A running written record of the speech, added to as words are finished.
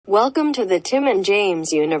Welcome to the Tim and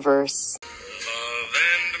James universe. Love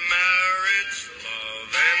and marriage,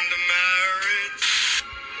 love and marriage.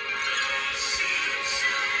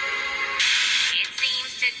 It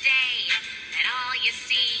seems today that all you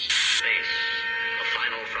see. Space, the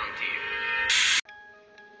final frontier.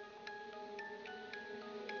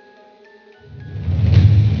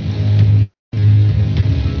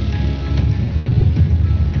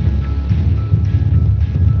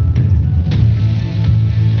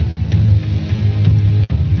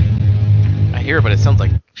 I hear it, but it sounds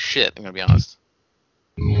like shit, I'm gonna be honest.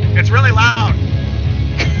 It's really loud.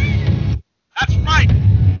 That's right.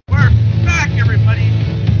 We're back, everybody.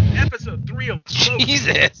 Episode 3 of Loki.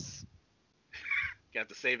 Jesus! You have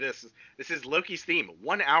to save this. This is Loki's theme.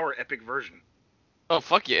 1 hour epic version. Oh,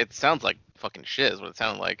 fuck yeah, it sounds like fucking shit is what it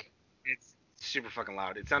sounded like. It's super fucking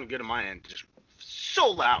loud. It sounded good on my end. Just so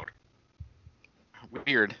loud.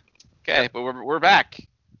 Weird. Okay, but we're back.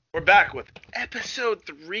 We're back with episode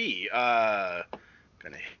 3. Gonna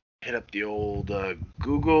hit up the old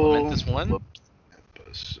Google. Lamentus 1?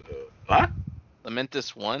 What?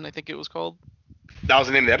 Lamentus 1, I think it was called. That was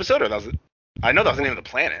the name of the episode, or that was it? I know that was the name of the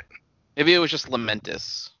planet. Maybe it was just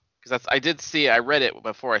Lamentus. Because I read it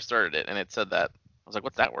before I started it, and it said that. I was like,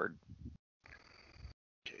 what's that word?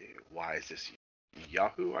 Okay, why is this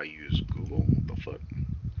Yahoo? I use Google. What the fuck?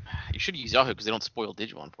 You should use Yahoo because they don't spoil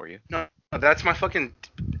Digimon for you. No, that's my fucking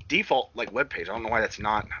default web page. I don't know why that's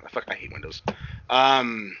not. I hate Windows.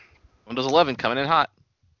 Windows 11 coming in hot.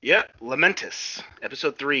 Yeah, Lamentus,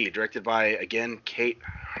 episode 3, directed by again Kate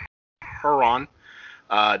Herron.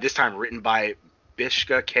 This time written by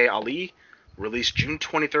Bishka K. Ali. Released June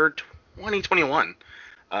 23rd, 2021.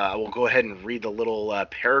 I will go ahead and read the little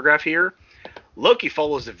paragraph here. Loki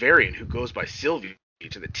follows a variant who goes by Sylvie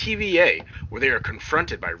to the TVA, where they are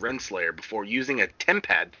confronted by Renslayer before using a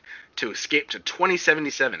tempad to escape to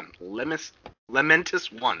 2077,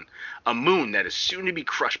 Lamentus 1, a moon that is soon to be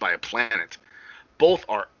crushed by a planet. Both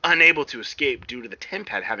are unable to escape due to the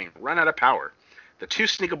tempad having run out of power. The two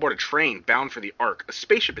sneak aboard a train bound for the Ark, a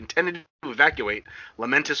spaceship intended to evacuate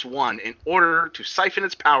Lamentus 1 in order to siphon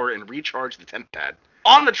its power and recharge the tempad.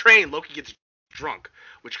 On the train, Loki gets drunk,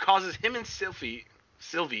 which causes him and Sylvie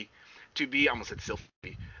to be, I almost said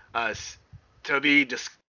Sylvie, to be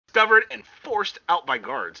discovered and forced out by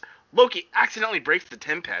guards. Loki accidentally breaks the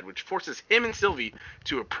tempad, which forces him and Sylvie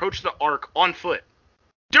to approach the Ark on foot.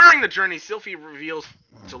 During the journey, Sylvie reveals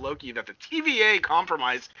to Loki that the TVA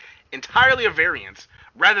compromised entirely of variants,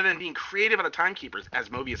 rather than being created by the Timekeepers, as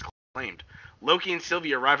Mobius claimed. Loki and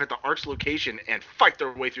Sylvie arrive at the Ark's location and fight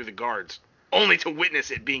their way through the guards, only to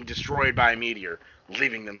witness it being destroyed by a meteor,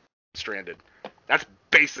 leaving them stranded. That's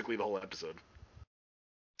basically the whole episode.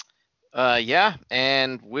 Yeah,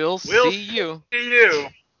 and we'll see you. See you.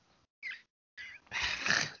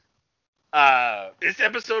 This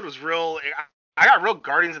episode was real. I got real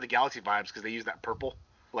Guardians of the Galaxy vibes because they use that purple.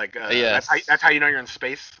 Like, yes. that's how you know you're in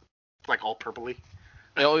space. It's like all purpley.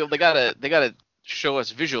 They gotta show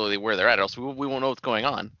us visually where they're at, or else we won't know what's going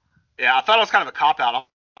on. Yeah, I thought it was kind of a cop out.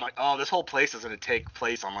 I'm like, oh, this whole place is gonna take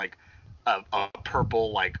place on like a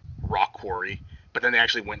purple like rock quarry. But then they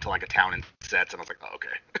actually went to like a town and sets, and I was like, oh, okay.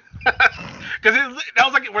 Because that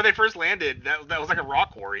was like where they first landed. That was like a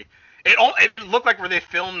rock quarry. It looked like where they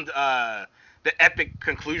filmed the epic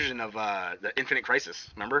conclusion of the Infinite Crisis.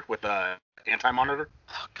 Remember with Anti-Monitor?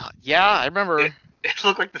 Oh god, yeah, I remember. It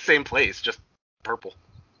looked like the same place, just purple.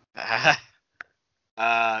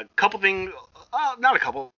 Couple things, not a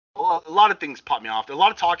couple. A lot of things popped me off. There was a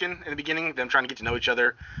lot of talking in the beginning, them trying to get to know each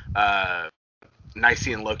other. Nice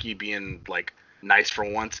seeing Loki being like nice for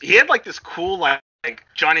once. He had like this cool like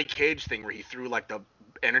Johnny Cage thing where he threw like the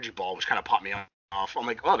energy ball, which kind of popped me off. I'm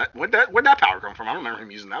like, oh, where'd that power come from? I don't remember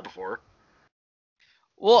him using that before.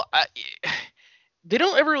 Well, they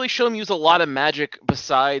don't ever really show him use a lot of magic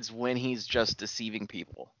besides when he's just deceiving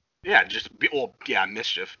people. Yeah,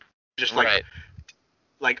 mischief. Just like, right.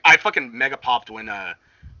 Like I fucking mega popped when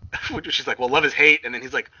she's like, well, love is hate, and then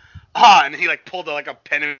he's like, and then he like pulled like a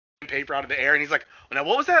pen and paper out of the air, and he's like, well, now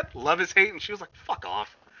what was that? Love is hate, and she was like, fuck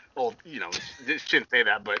off. Well, you know, she didn't say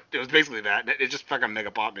that, but it was basically that. It just fucking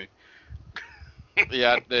mega popped me.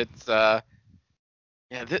 Yeah, it's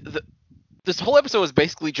this whole episode is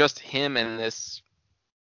basically just him and this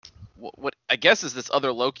what I guess is this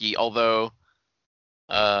other Loki, although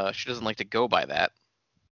she doesn't like to go by that.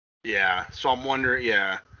 Yeah, so I'm wondering,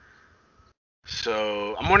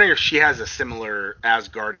 So I'm wondering if she has a similar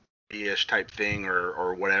Asgardian-ish type thing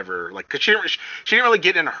or whatever. Like, cause she didn't really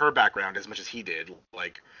get into her background as much as he did.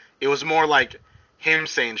 Like, it was more like him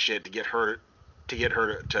saying shit to get her to get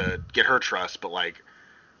her trust, but like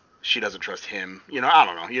she doesn't trust him. You know, I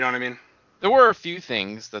don't know. You know what I mean? There were a few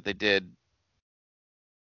things that they did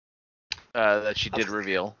that she did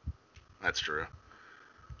reveal. That's true.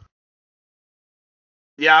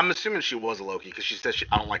 Yeah, I'm assuming she was a Loki because she said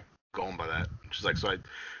I don't like going by that. She's like,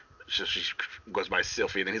 she goes by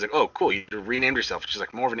Sylvie, and then he's like, oh, cool, you renamed yourself. She's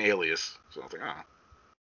like, more of an alias. So I was like, oh.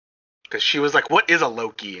 Because she was like, what is a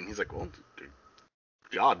Loki? And he's like, well,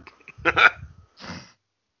 God.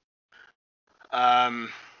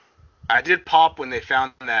 I did pop when they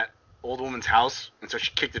found that old woman's house, and so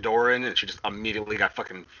she kicked the door in, and she just immediately got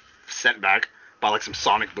fucking sent back by like some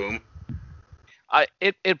sonic boom.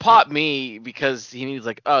 It popped me because he needs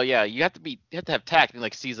like, oh yeah, you have to have tact, and he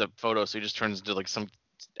like sees a photo, so he just turns into like some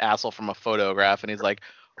asshole from a photograph, and he's like,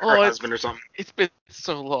 Her oh, husband or something. It's been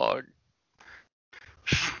so long.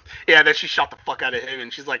 Yeah, then she shot the fuck out of him,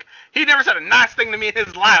 and she's like, he never said a nice thing to me in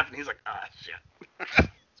his life, and he's like, ah, shit.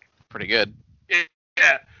 Pretty good.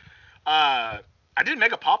 Yeah. I did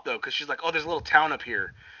make a pop though, because she's like, oh, there's a little town up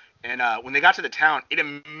here. And when they got to the town, it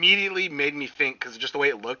immediately made me think, because just the way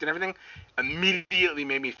it looked and everything, immediately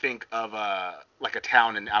made me think of like a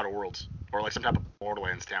town in Outer Worlds, or like some type of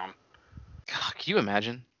Borderlands town. God, can you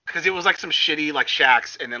imagine? Because it was like some shitty like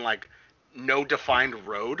shacks, and then like no defined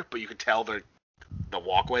road, but you could tell the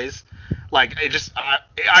walkways. Like it just,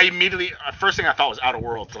 I immediately, first thing I thought was Outer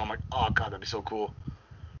Worlds, and I'm like, oh god, that'd be so cool.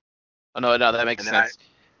 Oh no, that makes sense.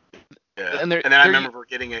 And then I remember we're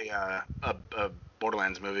getting a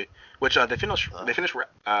Borderlands movie, which they finished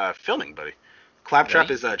filming, buddy.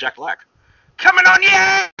 Claptrap is Jack Black. Coming on,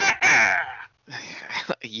 yeah!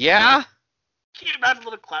 Yeah? Can you imagine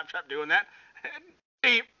little Claptrap doing that?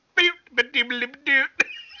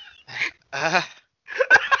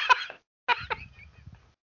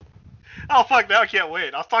 Oh fuck, now I can't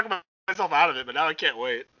wait. I was talking myself out of it, but now I can't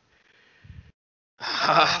wait.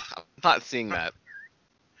 I'm not seeing that.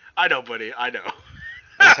 I know, buddy. I know.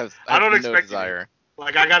 I don't no expect desire.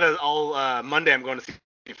 Like I gotta Monday. I'm going to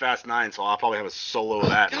see Fast 9, so I'll probably have a solo of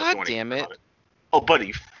that. God damn it! Oh, buddy,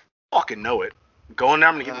 you fucking know it. Going there,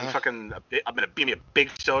 I'm gonna get me fucking. I'm gonna be me a big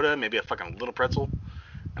soda, maybe a fucking little pretzel,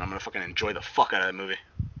 and I'm gonna fucking enjoy the fuck out of that movie.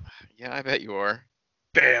 Yeah, I bet you are.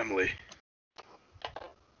 Family.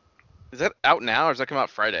 Is that out now, or does that come out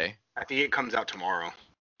Friday? I think it comes out tomorrow.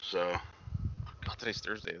 So. God, today's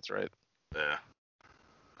Thursday. That's right. Yeah.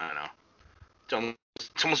 I don't know.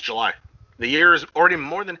 It's almost July. The year is already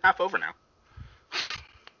more than half over now.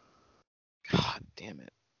 God damn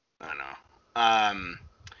it. I know.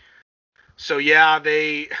 So yeah,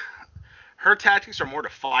 her tactics are more to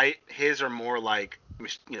fight. His are more like,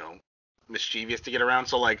 mischievous to get around.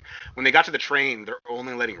 So like when they got to the train, they're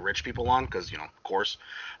only letting rich people on because, of course.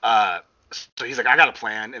 So he's like, I got a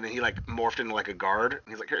plan, and then he like morphed into like a guard, and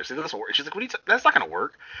he's like, here, see, this will work. She's like, what are you? That's not gonna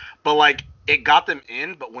work. But like, it got them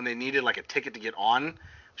in. But when they needed like a ticket to get on,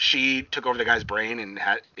 she took over the guy's brain and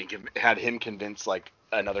had him convince like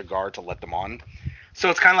another guard to let them on. So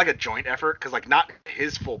it's kind of like a joint effort, because like not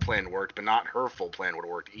his full plan worked, but not her full plan would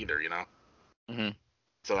have worked either, Mm-hmm.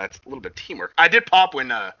 So that's a little bit of teamwork. I did pop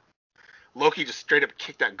when Loki just straight up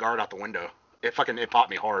kicked that guard out the window. It popped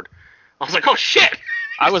me hard. I was like, oh shit!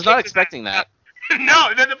 I was not expecting that. No,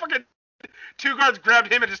 and then the fucking two guards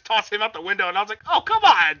grabbed him and just tossed him out the window, and I was like, oh, come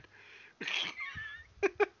on!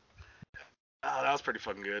 Oh, that was pretty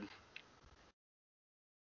fucking good.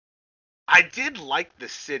 I did like the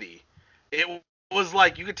city. It was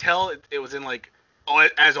like, you could tell it was in like,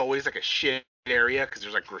 as always, like a shit area, because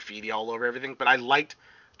there's like graffiti all over everything, but I liked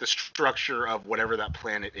the structure of whatever that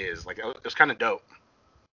planet is. Like, it was kind of dope.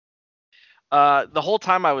 The whole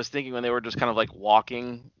time I was thinking, when they were just kind of like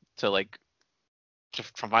walking to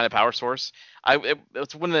find a power source,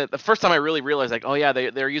 it's when the first time I really realized, like, oh yeah,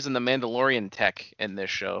 they're using the Mandalorian tech in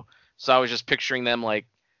this show. So I was just picturing them like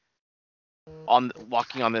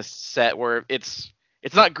walking on this set where it's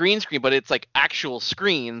not green screen, but it's like actual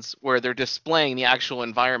screens where they're displaying the actual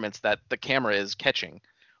environments that the camera is catching.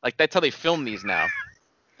 Like, that's how they film these now.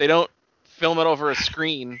 They don't film it over a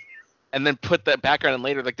screen and then put that background in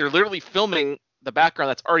later. Like, they're literally filming the background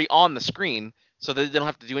that's already on the screen, so they don't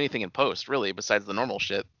have to do anything in post, really, besides the normal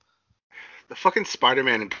shit. The fucking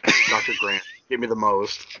Spider-Man and Dr. Grant gave me the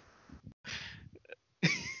most.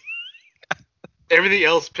 Everything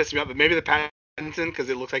else pissed me off, but maybe the Pattinson, because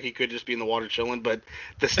it looks like he could just be in the water chilling, but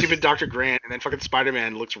the stupid Dr. Grant and then fucking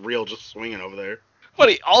Spider-Man looks real just swinging over there.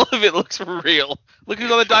 Buddy, all of it looks real. Look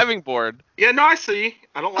who's on the diving board. Yeah, no, I see.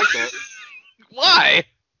 I don't like that. Why?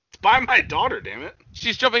 It's by my daughter, damn it.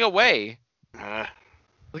 She's jumping away.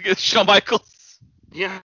 Look at Shawn Michaels.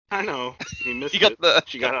 Yeah, I know. He missed You got it.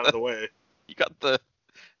 She got out of the way. You got the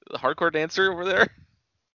hardcore dancer over there?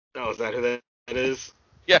 Oh, is that who that is?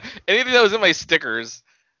 Yeah, anything that was in my stickers,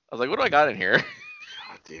 I was like, what do I got in here?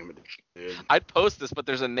 God damn it, dude. I'd post this, but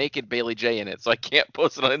there's a naked Bailey J in it, so I can't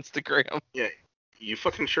post it on Instagram. Yeah, you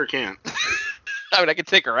fucking sure can't. I mean, I could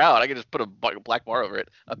take her out. I could just put a black bar over it,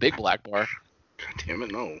 a big black bar. God damn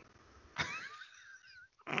it, no.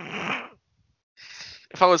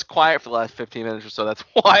 If I was quiet for the last 15 minutes or so, that's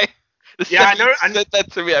why. The Yeah, I second know- you said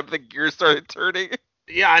that to me, the gears started turning.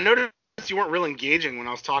 Yeah, I noticed you weren't real engaging when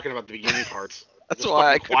I was talking about the beginning parts. That's Just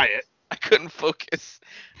why fucking quiet. I couldn't focus.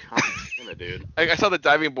 God damn it, dude. I saw the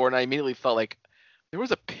diving board and I immediately felt like there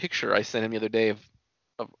was a picture I sent him the other day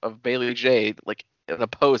of Bailey J, like in a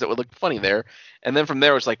pose that would look funny there. And then from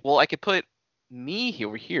there it was like, well, I could put me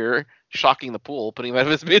over here, shocking the pool, putting him out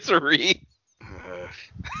of his misery.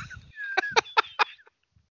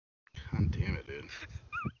 God damn it, dude.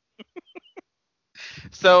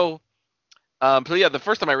 So yeah, the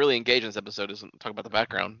first time I really engaged in this episode isn't talk about the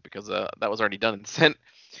background because that was already done and sent.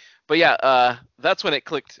 But yeah, that's when it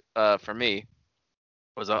clicked for me.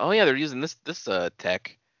 Was oh yeah, they're using this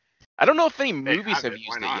tech. I don't know if any movies have Why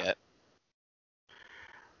used it not? yet.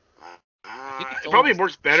 think it's It probably almost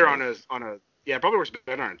works better show. on a yeah, it probably works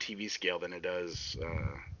better on a TV scale than it does.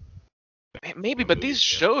 Maybe, but these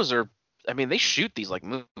shows are. I mean, they shoot these like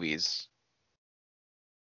movies.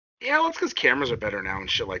 Yeah, well, it's because cameras are better now and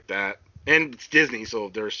shit like that, and it's Disney, so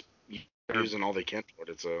they're using all they can for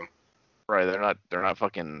it. So Right? They're not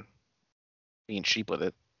fucking being cheap with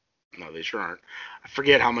it. no, they sure aren't. I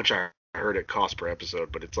forget how much I heard it cost per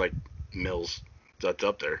episode, but it's like mils. That's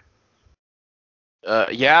up there.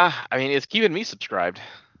 Yeah. I mean, it's keeping me subscribed.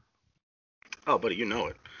 Oh, buddy, you know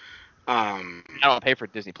it. I don't pay for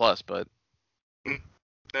Disney Plus, but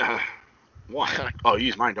Why? Oh, you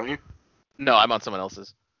use mine, don't you? no, I'm on someone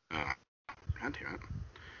else's. God damn it.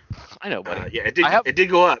 I know, buddy. Yeah, it did. I have- It did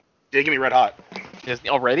go up. It did get me red hot. Disney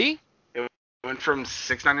already? It went from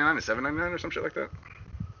 $6.99 to $7.99 or some shit like that.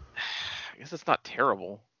 I guess it's not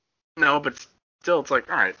terrible. No, but still, it's like,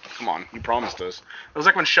 all right, come on, you promised us. It was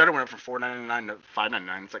like when Shudder went up from $4.99 to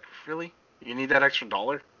 $5.99. It's like, really? You need that extra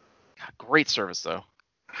dollar? God, great service though.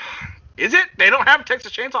 Is it? They don't have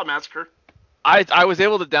Texas Chainsaw Massacre. I was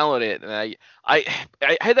able to download it, and I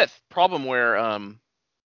had that problem where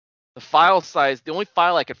the file size, the only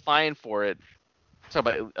file I could find for it, talk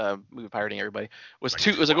about movie pirating everybody, was Like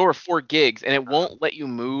it was like over 4 gigs, and it won't let you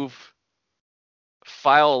move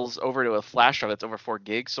files over to a flash drive that's over 4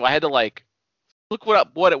 gigs. So I had to like look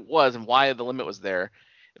what it was and why the limit was there.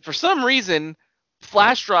 For some reason,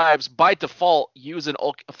 flash drives by default use a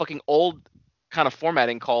fucking old kind of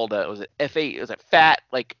formatting called was it F8? Was it FAT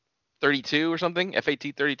like 32 or something?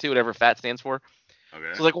 FAT 32, whatever FAT stands for. Okay. So I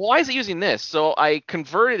was like, why is it using this? So I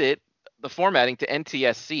converted the formatting to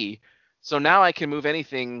NTSC. So now I can move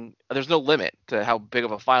anything. There's no limit to how big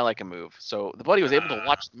of a file I can move. So the buddy was able to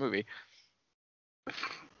watch the movie.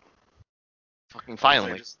 Fucking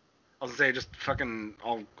finally. I was gonna say, just fucking,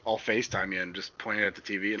 I'll FaceTime you and just point it at the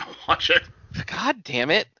TV and I'll watch it. God damn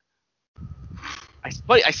it.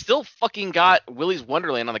 Buddy, I still fucking got Willy's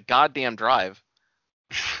Wonderland on the goddamn drive.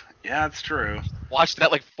 Yeah, it's true. Watched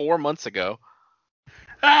that like 4 months ago.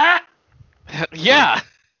 Ah! Yeah.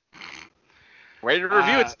 Ready to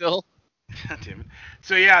review it Uh, still. God damn it.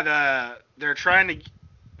 So yeah, they're trying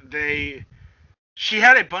to. She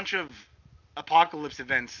had a bunch of apocalypse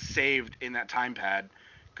events saved in that time pad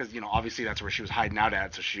because obviously that's where she was hiding out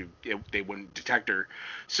at, so they wouldn't detect her.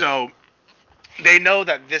 So they know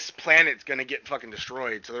that this planet's gonna get fucking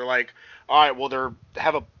destroyed. So they're like, all right, well they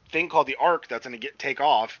have a thing called the Ark that's gonna take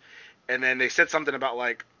off, and then they said something about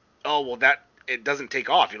like, oh well that it doesn't take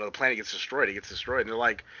off. The planet gets destroyed. It gets destroyed. And they're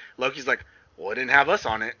like, Loki's like, well, it didn't have us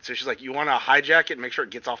on it. So she's like, you want to hijack it and make sure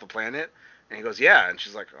it gets off the planet? And he goes, yeah. And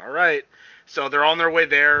she's like, all right. So they're on their way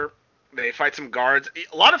there. They fight some guards.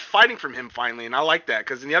 A lot of fighting from him finally, and I like that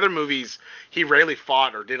because in the other movies he rarely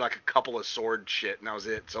fought or did like a couple of sword shit, and that was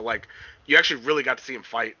it. So like you actually really got to see him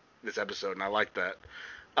fight this episode, and I like that.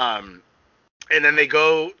 And then they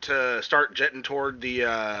go to start jetting toward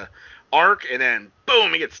the Ark, and then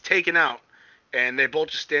boom, he gets taken out, and they both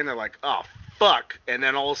just stand there like, oh fuck, and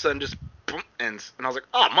then all of a sudden just boom, ends, and I was like,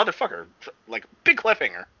 oh motherfucker, like big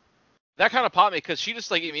cliffhanger. That kind of popped me because she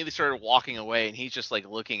just like immediately started walking away, and he's just like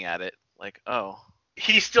looking at it, like, oh.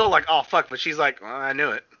 He's still like, oh fuck, but she's like, well, I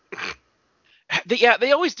knew it.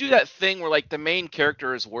 They always do that thing where like the main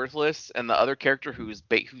character is worthless, and the other character who is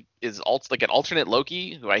like an alternate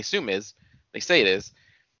Loki, who I assume is, they say it is,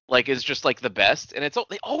 like is just like the best, and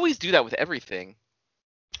they always do that with everything.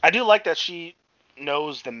 I do like that she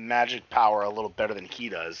knows the magic power a little better than he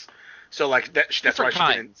does. So like that's why Different she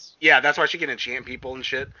can, kinds. yeah, that's why she can enchant people and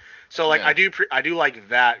shit. So like Yeah. I do like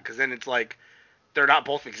that because then it's like they're not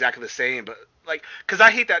both exactly the same, but like, because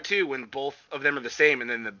I hate that too when both of them are the same, and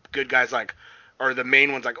then the good guy's like, or the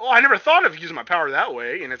main one's like, oh, I never thought of using my power that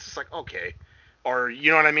way, and it's just like, okay, or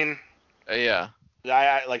you know what I mean? Yeah.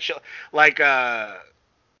 I like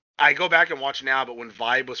I go back and watch now, but when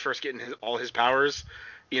Vibe was first getting all his powers,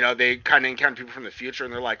 they kind of encounter people from the future,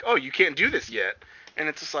 and they're like, oh, you can't do this yet, and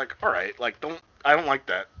it's just like, all right, like I don't like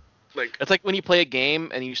that. Like, It's like when you play a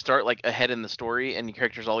game and you start like ahead in the story and your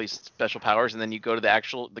character's all these special powers, and then you go to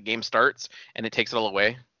the game starts and it takes it all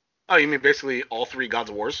away. oh, you mean basically all three Gods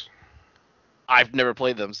of Wars? I've never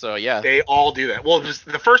played them, so yeah. They all do that. Well, just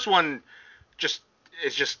the first one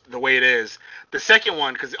is just the way it is. The second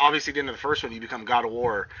one, because obviously at the end of the first one you become God of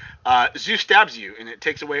War, Zeus stabs you and it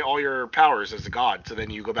takes away all your powers as a god, so then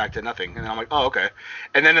you go back to nothing. And I'm like, oh, okay.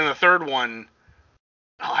 And then in the third one,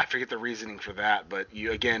 oh, I forget the reasoning for that, but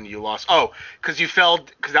you lost. Oh, because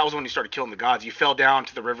that was when you started killing the gods. You fell down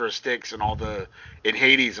to the River of Styx, and in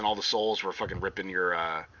Hades, and all the souls were fucking ripping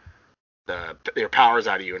your powers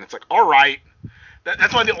out of you. And it's like, all right,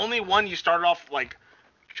 that's why the only one you started off like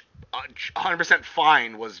 100%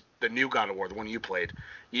 fine was the new God of War, the one you played.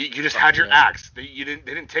 You just had your axe. They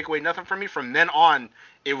didn't take away nothing from you. From then on,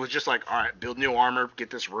 it was just like, all right, build new armor,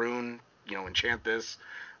 get this rune, enchant this.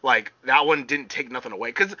 Like, that one didn't take nothing away,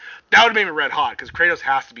 because that would have made me red hot, because Kratos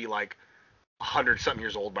has to be like 100-something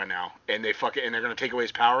years old by now, and they're gonna take away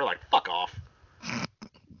his power. Like, fuck off.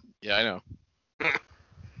 Yeah, I know.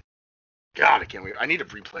 God, I can't wait. I need to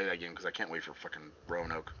replay that game because I can't wait for fucking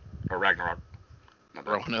Roanoke or Ragnarok. My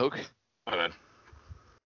bad. Roanoke. My bad.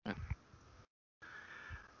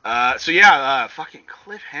 Fucking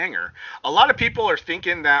cliffhanger. A lot of people are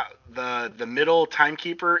thinking that the middle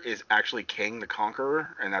timekeeper is actually King the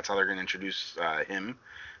Conqueror, and that's how they're going to introduce him.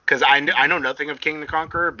 Because I know nothing of King the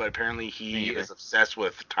Conqueror, but apparently he is obsessed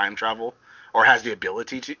with time travel, or has the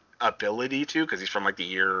ability to, because he's from like the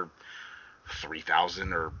year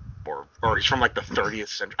 3000 or he's from like the 30th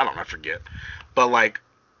century. I don't know, I forget. But like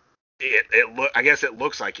I guess it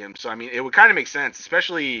looks like him. So I mean, it would kind of make sense,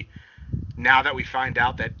 especially now that we find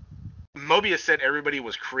out that Mobius said everybody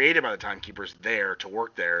was created by the Timekeepers there to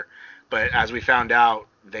work there, but as we found out,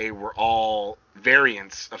 they were all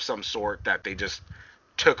variants of some sort that they just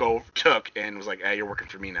took and was like, hey, you're working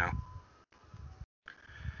for me now.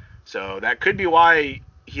 So that could be why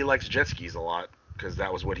he likes jet skis a lot, because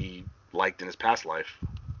that was what he liked in his past life.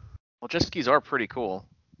 Well, jet skis are pretty cool.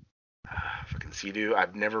 Fucking Sea-Doo.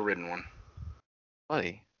 I've never ridden one.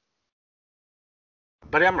 Buddy,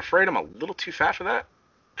 I'm afraid I'm a little too fat for that.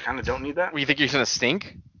 Kind of don't need that. what, you think you're gonna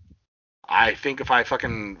stink? I think if I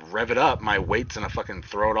fucking rev it up, my weight's gonna fucking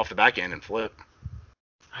throw it off the back end and flip.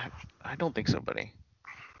 I don't think so, buddy.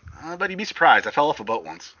 But you'd be surprised. I fell off a boat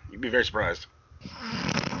once. You'd be very surprised.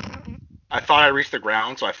 I thought I reached the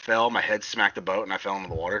ground, so I fell. My head smacked the boat, and I fell into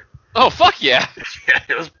the water. Oh, fuck yeah! Yeah,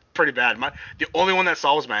 it was pretty bad. The only one that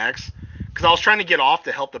saw was my ex, because I was trying to get off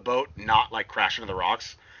to help the boat not like crash into the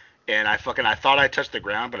rocks, and I thought I touched the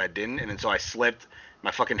ground, but I didn't, and then so I slipped.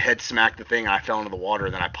 My fucking head smacked the thing, and I fell into the water,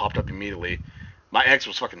 and then I popped up immediately. My ex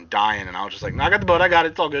was fucking dying, and I was just like, no, I got the boat, I got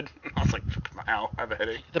it, it's all good. I was like, ow, I have a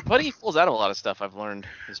headache. The buddy falls out of a lot of stuff, I've learned.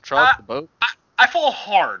 His truck, the boat. I fall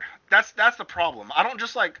hard. That's the problem. I don't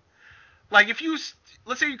just like if you,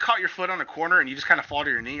 let's say you caught your foot on a corner and you just kind of fall to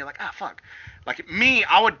your knee, you're like, ah, fuck. Like me,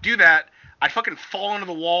 I would do that. I'd fucking fall into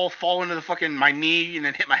the wall, fall into the fucking my knee, and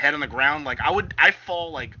then hit my head on the ground. Like I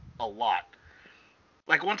fall like a lot.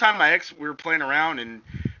 Like one time my ex, we were playing around and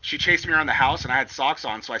she chased me around the house and I had socks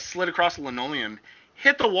on, so I slid across the linoleum,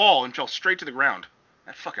 hit the wall, and fell straight to the ground.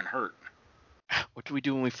 That fucking hurt. What do we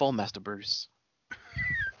do when we fall, Master Bruce?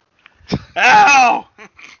 Ow!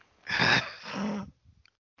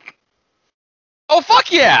 Oh,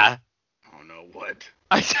 fuck yeah! Oh no, what?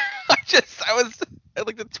 I looked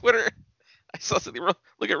at Twitter. I saw something.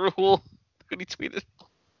 Look at Rahul. When he tweeted.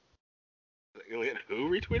 Who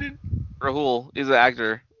retweeted? Rahul is an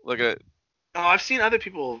actor. Look at it. Oh, I've seen other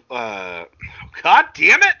people. God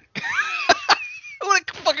damn it! What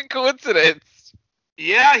a fucking coincidence.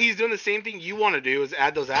 Yeah, he's doing the same thing you want to do, is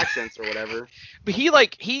add those accents or whatever. But he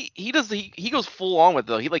goes full on with it,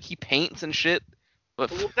 though. He paints and shit. But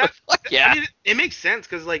fuck yeah. I mean, it makes sense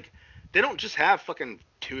because like they don't just have fucking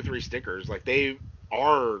 2-3 stickers. Like they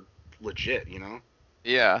are legit, you know.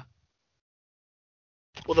 Yeah.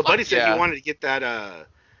 Well, the buddy said he wanted to get that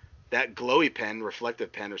that glowy pen,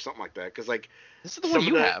 reflective pen, or something like that. Because like this is the one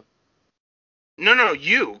you have. No,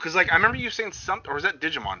 you. Because like I remember you saying something, or was that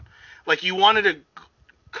Digimon? Like you wanted to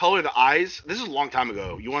color the eyes. This is a long time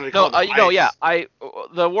ago. You wanted to color the eyes. No, yeah.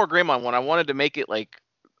 The War Greymon one. I wanted to make it like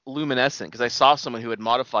luminescent because I saw someone who had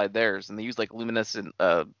modified theirs and they used like luminescent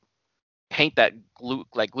paint that glue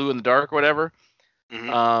in the dark or whatever.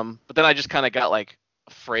 But then I just kind of got like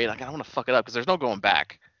afraid. Like I don't want to fuck it up because there's no going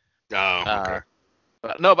back. Oh, okay.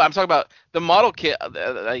 But I'm talking about the model kit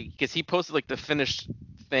because he posted like the finished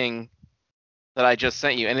thing that I just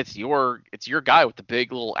sent you, and it's your guy with the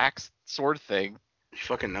big little axe sword thing, You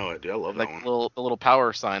fucking know it, dude. I love like that one. the little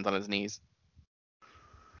power signs on his knees.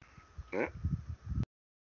 Yeah.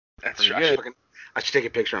 That's Pretty true. good. I should take a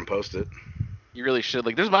picture and post it. You really should.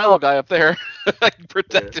 Like, there's my little guy up there, like,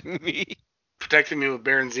 protecting me. Protecting me with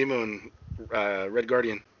Baron Zemo and Red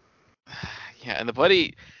Guardian. Yeah, and the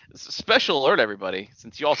buddy. Special alert, everybody,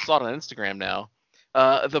 since you all saw it on Instagram now.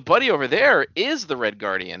 The buddy over there is the Red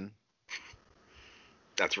Guardian.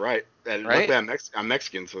 That's right. And Right? luckily I'm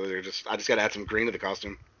Mexican, so I just gotta add some green to the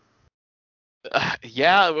costume.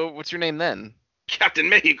 Yeah, what's your name then? Captain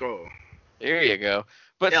Mexico. There you go.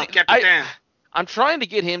 But El see, Capitan. I'm trying to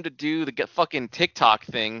get him to do the fucking TikTok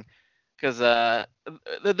thing, because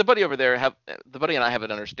the buddy over there the buddy and I have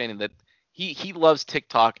an understanding that he loves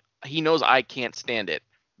TikTok. He knows I can't stand it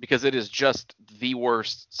because it is just the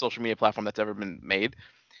worst social media platform that's ever been made.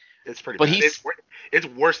 It's pretty But bad. It's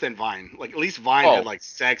worse than Vine. Like, at least Vine had like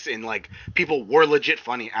sex and like people were legit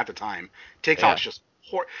funny at the time. TikTok's just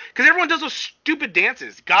because everyone does those stupid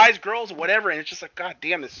dances, guys, girls, whatever, and it's just like, god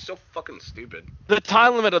damn, this is so fucking stupid. The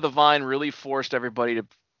time limit of the Vine really forced everybody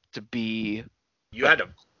to be You had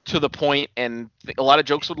to the point, and a lot of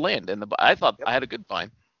jokes would land. And I thought I had a good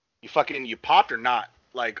Vine. you popped or not.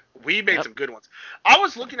 Like, we made some good ones. I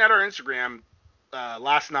was looking at our Instagram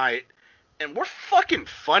last night, and we're fucking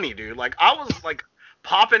funny, dude. Like, I was like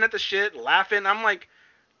popping at the shit, laughing. I'm like,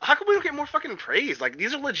 how come we don't get more fucking praise? Like,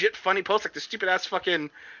 these are legit funny posts, like the stupid ass fucking,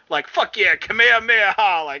 like, fuck yeah,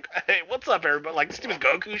 Kamehameha, like, hey, what's up, everybody? Like, the stupid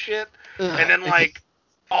Goku shit, and then like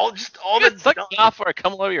all the suck me off or I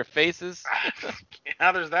come all over your faces.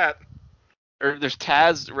 Now there's that. Or there's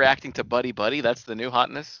Taz reacting to Buddy Buddy. That's the new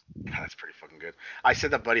hotness. God, that's pretty fucking good. I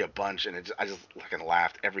said that buddy a bunch, and I just fucking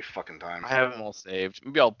laughed every fucking time. I have them all saved.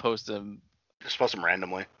 Maybe I'll post them. Just post them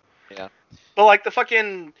randomly. Yeah. But like the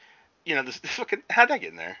fucking, this fucking, how'd that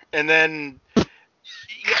get in there? And then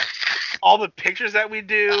all the pictures that we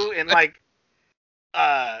do, and like,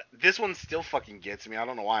 this one still fucking gets me. I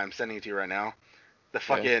don't know why. I'm sending it to you right now. The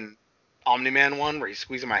fucking Omni-Man one where he's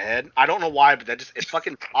squeezing my head. I don't know why, but it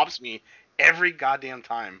fucking pops me every goddamn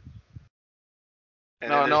time.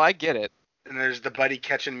 And No, I get it. And there's the buddy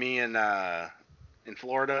catching me in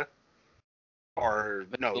Florida. Or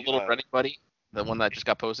no, the little running buddy, the one that just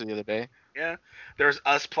got posted the other day. Yeah, there's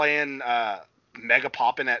us playing Mega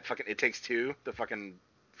Poppin' at fucking It Takes Two, the fucking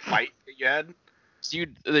fight that you had. So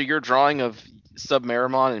your drawing of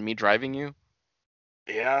Submarimon and me driving you.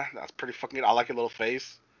 Yeah, that's pretty fucking good. I like your little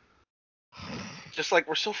face. Just like,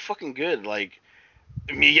 we're so fucking good. Like,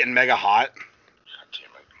 me getting mega hot. God damn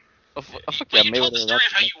it. Oh, fuck Well, yeah, you told the Mayweather, story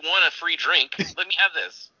of how that's- you won a free drink. Let me have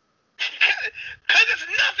this. Because it's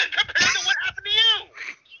nothing compared to what happened to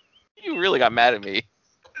you. You really got mad at me.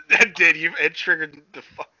 That did. It triggered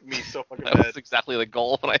me so fucking That bad. was exactly the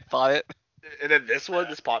goal when I thought it. And then this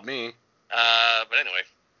popped me. But anyway.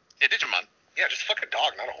 Yeah, Digimon. Yeah, just fuck a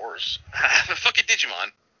dog, not a horse. But fuck a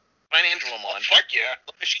Digimon. Find Angelomon. Oh, fuck yeah.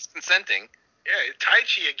 Look, she's consenting. Yeah, Tai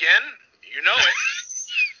Chi again. You know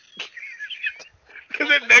it. Because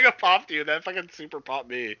it mega popped you. That fucking super popped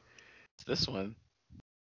me. It's this one.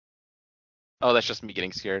 Oh, that's just me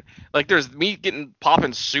getting scared. Like, there's me getting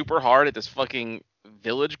popping super hard at this fucking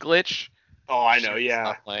village glitch. Oh, I know, Shit, yeah.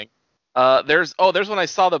 stop playing. There's when I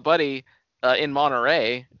saw the buddy in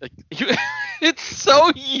Monterey. Like, it's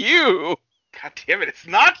so you. God damn it, it's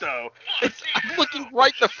not though. I'm looking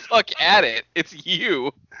right the fuck at it. It's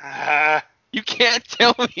you. You can't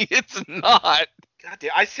tell me it's not. God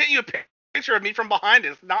damn, I sent you a picture of me from behind.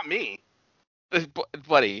 It's not me.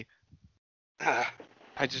 Buddy.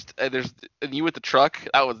 I just there's you with the truck.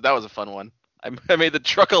 That was a fun one. I made the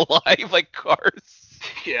truck alive like Cars.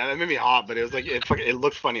 Yeah, that made me hot, but it was like it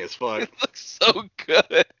looked funny as fuck. It looks so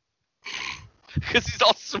good. Because he's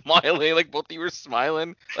all smiling, like both of you were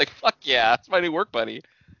smiling. Like, fuck yeah, it's my new work buddy.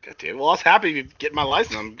 God damn. Well, I was happy to get my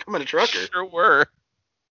license. I'm becoming a trucker. Sure were.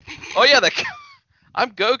 Oh yeah,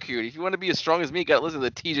 I'm Goku. If you want to be as strong as me, you gotta listen to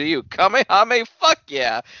the TJU. Kamehame, fuck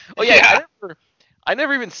yeah. Oh yeah, Yeah. I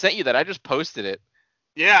never even sent you that. I just posted it.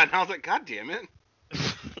 Yeah, and I was like, God damn it.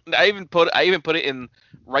 I even put it in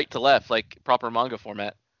right to left, like proper manga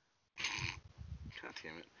format. God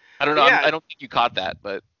damn it. I don't know. Yeah. I don't think you caught that,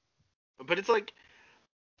 but But it's like,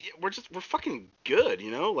 yeah, we're fucking good,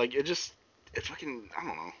 Like, it's fucking, I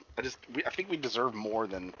don't know. I think we deserve more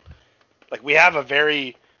than, like, we have a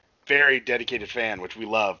very, very dedicated fan, which we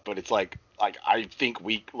love, but it's like I think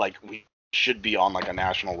we should be on like a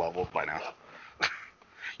national level by now.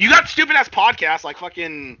 You got stupid ass podcasts like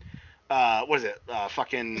fucking what is it?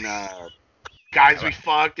 Guys We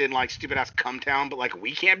Fucked and like stupid ass Cumtown, but like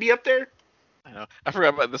we can't be up there. I know. I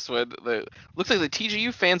forgot about this one. Looks like the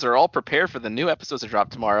TGU fans are all prepared for the new episodes to drop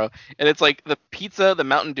tomorrow, and it's like the pizza, the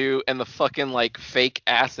Mountain Dew, and the fucking like fake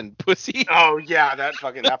ass and pussy. Oh yeah, that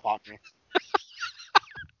popped me.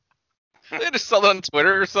 They just sell it on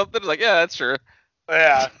Twitter or something. It's like, yeah, that's true.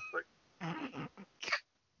 Yeah.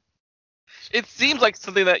 It seems like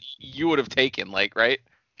something that you would have taken, like, right?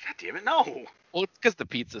 God damn it, no. Well, it's because the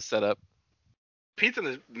pizza's set up. Pizza and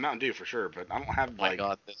the Mountain Dew for sure, but I don't have Oh my like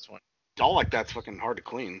god, this one. all like that's fucking hard to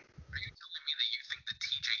clean. Are you telling me that you think the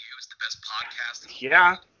TJU is the best podcast?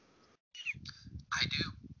 Yeah. I do.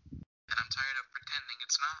 And I'm tired of pretending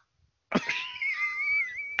it's not.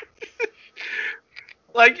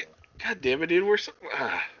 Like, god damn it, dude, we're so.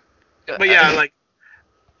 But yeah, like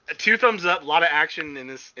 2 thumbs up, a lot of action in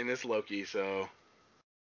this Loki, so.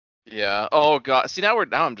 Yeah. Oh god. See, now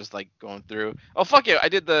I'm just like going through. Oh fuck yeah! I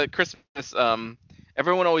did the Christmas.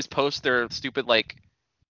 Everyone always posts their stupid like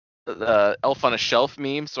elf on a shelf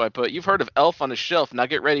meme. So I put, you've heard of elf on a shelf. Now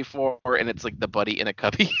get ready for, and it's like the buddy in a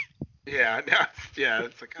cubby. Yeah, yeah,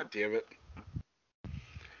 it's like god damn it.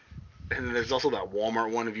 And then there's also that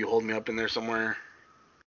Walmart one of you holding me up in there somewhere.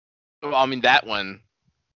 Well, I mean that one.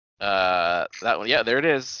 That one. Yeah, there it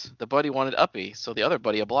is. The buddy wanted uppy, so the other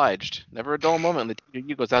buddy obliged. Never a dull moment. And the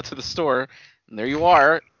TGU goes out to the store, and there you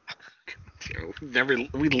are.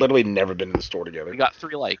 We literally never been in the store together. We got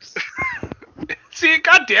 3 likes. See,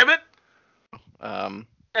 god damn it. And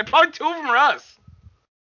probably 2 of them are us.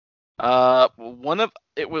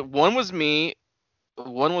 One was me,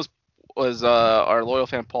 one was our loyal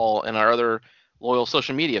fan Paul, and our other loyal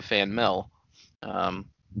social media fan Mel. Oh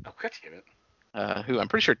god damn it. Who I'm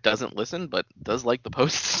pretty sure doesn't listen, but does like the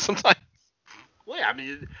posts sometimes. Well, yeah, I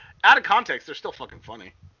mean, out of context, they're still fucking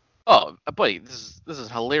funny. Oh, buddy, this is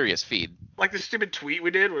a hilarious feed. Like the stupid tweet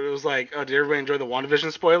we did where it was like, oh, did everybody enjoy the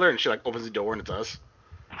WandaVision spoiler? And she like opens the door and it's us.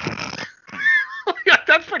 Yeah,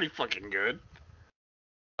 that's pretty fucking good.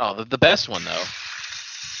 Oh, the best one though.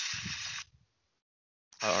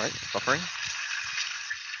 All right, buffering.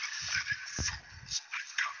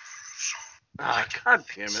 Ah, god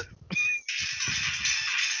damn it.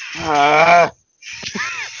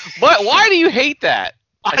 But why do you hate that?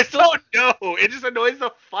 I don't know. It just annoys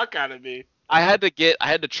the fuck out of me. I had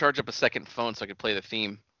to charge up a second phone so I could play the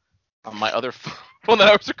theme on my other phone that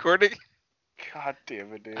I was recording. God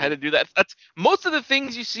damn it, dude. I had to do that. That's most of the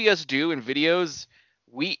things you see us do in videos.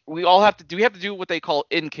 We all have to do. We have to do what they call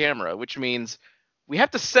in camera, which means we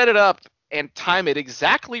have to set it up and time it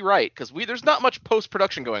exactly right because there's not much post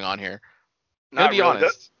production going on here. Not to be really.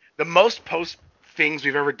 honest. The most post things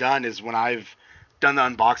we've ever done is when I've done the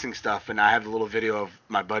unboxing stuff and I have the little video of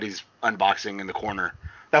my buddy's unboxing in the corner.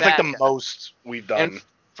 That's like the most we've done. And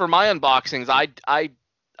for my unboxings, I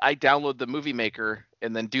download the Movie Maker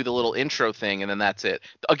and then do the little intro thing, and then that's it.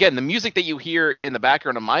 Again, the music that you hear in the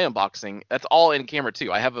background of my unboxing, that's all in camera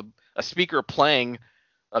too. I have a speaker playing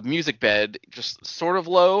a music bed, just sort of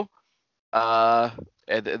low, and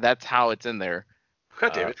that's how it's in there.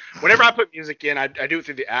 God damn it. Whenever I put music in, I do it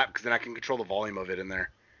through the app because then I can control the volume of it in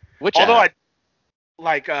there. Which Although app? I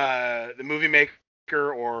like the Movie Maker,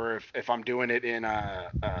 or if I'm doing it in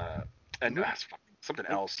something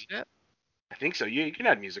else. I think so. You can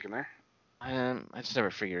add music in there. I just never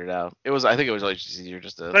figured it out. I think it was always just easier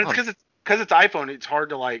just to. But it's because it's iPhone. It's hard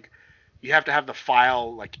to like. You have to have the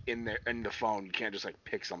file like in there in the phone. You can't just like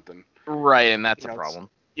pick something. Right, and that's a problem.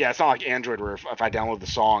 Yeah, it's not like Android where if I download the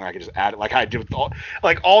song, I can just add it. Like I did with all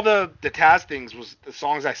the Taz things was the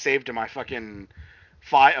songs I saved to my fucking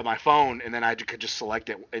my phone, and then I could just select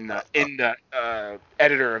it in the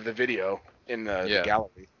editor of the video in the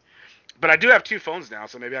gallery. But I do have 2 phones now,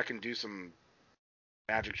 so maybe I can do some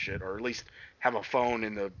magic shit, or at least have a phone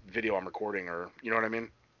in the video I'm recording, or you know what I mean?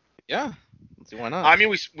 Yeah, let's see, why not? I mean,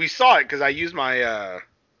 we saw it because I used my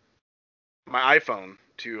my iPhone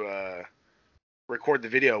to record the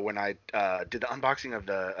video when I did the unboxing of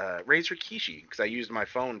the Razer Kishi, because I used my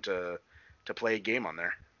phone to play a game on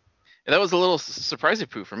there. And that was a little surprising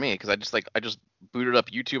poo for me because I just booted up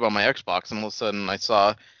YouTube on my Xbox, and all of a sudden I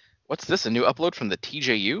saw, what's this? A new upload from the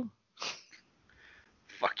TJU?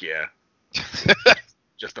 Fuck yeah.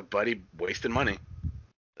 Just a buddy wasting money.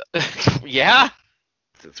 Yeah.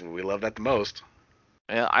 That's what we love that the most.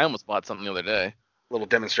 Yeah, I almost bought something the other day. Little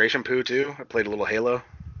demonstration poo too. I played a little Halo.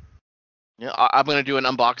 Yeah, I'm gonna do an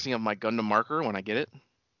unboxing of my Gundam marker when I get it.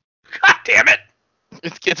 God damn it!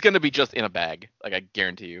 It's gonna be just in a bag, like I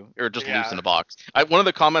guarantee you, or just loose in a box. One of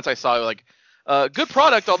the comments I saw like, good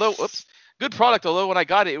product, although good product. Although when I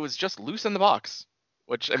got it, it was just loose in the box,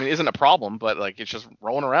 which I mean isn't a problem, but like it's just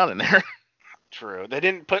rolling around in there. True. They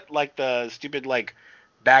didn't put like the stupid like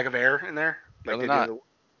bag of air in there. Like Really they not. do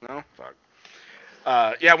no? Fuck.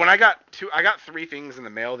 Yeah, when I got 3 things in the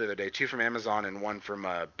mail the other day, 2 from Amazon and 1 from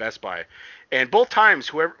Best Buy, and both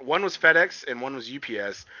times one was FedEx and 1 was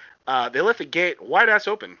UPS. They left the gate wide ass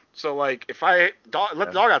open, so like if I let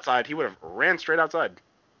the dog outside, he would have ran straight outside.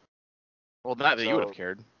 Well, not that you would have So-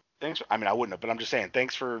 cared. Thanks. I mean, I wouldn't have, but I'm just saying,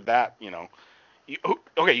 thanks for that.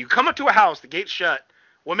 Okay, you come up to a house, the gate's shut.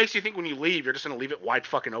 What makes you think when you leave, you're just gonna leave it wide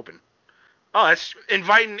fucking open? Oh, that's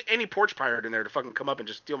inviting any porch pirate in there to fucking come up and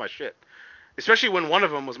just steal my shit. Especially when one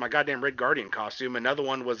of them was my goddamn Red Guardian costume, another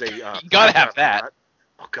one was a. You gotta have that.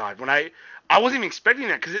 Oh god, when I wasn't even expecting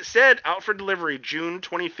that because it said out for delivery June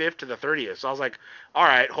 25th to the 30th. So I was like, all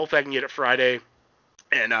right, hopefully I can get it Friday,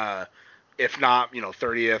 and if not,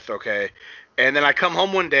 30th, okay. And then I come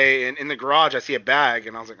home one day and in the garage I see a bag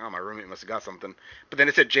and I was like, oh, my roommate must have got something. But then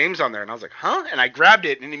it said James on there and I was like, huh? And I grabbed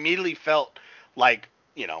it and immediately felt like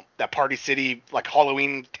that Party City like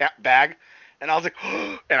Halloween bag. And I was like,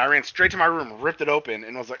 and I ran straight to my room, ripped it open,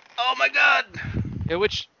 and I was like, oh my god. Yeah,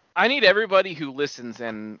 which I need everybody who listens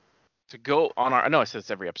and to go on our. I know I said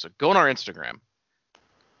this every episode. Go on our Instagram,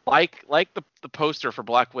 like the poster for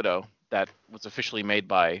Black Widow that was officially made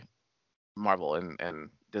by Marvel and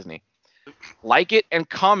Disney. Like it and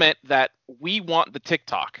comment that we want the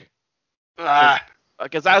TikTok.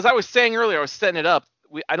 Because as I was saying earlier, I was setting it up.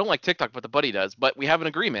 I don't like TikTok, but the buddy does. But we have an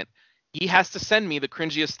agreement. He has to send me the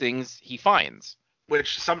cringiest things he finds.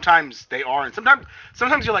 Which sometimes they are, and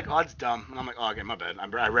sometimes you're like, oh, it's dumb, and I'm like, oh, okay, my bad,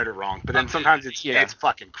 I read it wrong. But then sometimes it's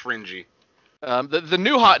fucking cringy. The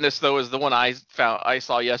new hotness though is the one I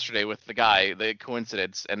saw yesterday with the guy, the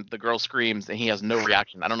coincidence, and the girl screams and he has no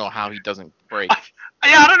reaction. I don't know how he doesn't break.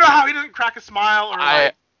 I don't know how he doesn't crack a smile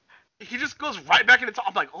or he just goes right back into.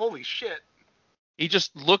 I'm like, holy shit. He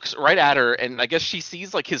just looks right at her, and I guess she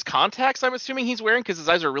sees like his contacts. I'm assuming he's wearing because his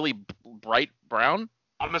eyes are really bright brown.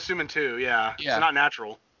 I'm assuming too. Yeah. Yeah. It's not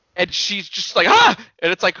natural. And she's just like, ah,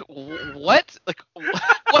 and it's like, what? Like,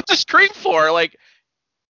 what to scream for? Like,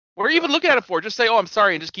 what are you even looking at it for? Just say, oh, I'm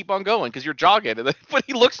sorry, and just keep on going because you're jogging. And then when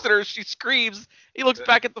he looks at her, she screams. He looks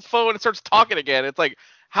back at the phone and starts talking again. It's like,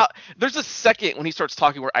 how? There's a second when he starts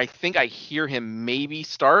talking where I think I hear him maybe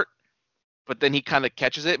start, but then he kind of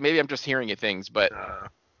catches it. Maybe I'm just hearing it things, but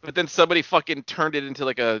then somebody fucking turned it into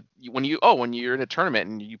like when you're in a tournament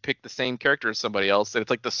and you pick the same character as somebody else, and it's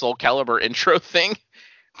like the Soul Calibur intro thing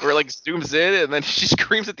where it like zooms in and then she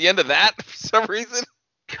screams at the end of that for some reason.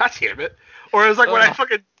 God damn it. Or it was like when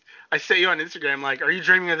I set you on Instagram, like, are you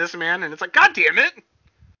dreaming of this man? And it's like, God damn it.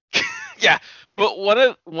 Yeah, but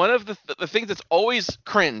one of the things that's always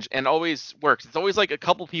cringe and always works, it's always like a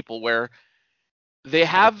couple people where they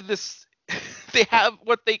have this, they have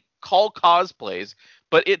what they call cosplays,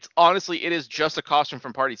 but it is just a costume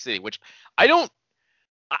from Party City, which I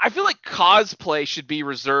feel like cosplay should be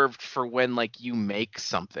reserved for when like you make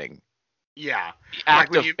something. Yeah. The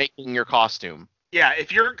act of making your costume. Yeah,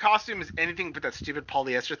 if your costume is anything but that stupid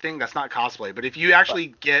polyester thing, that's not cosplay. But if you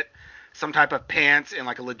actually get some type of pants and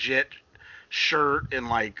like a legit shirt and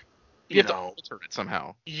like you have to alter it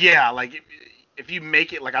somehow. Yeah, like if you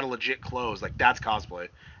make it like out of legit clothes, like that's cosplay,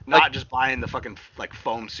 not like, just buying the fucking like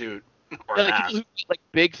foam suit or like people who make, like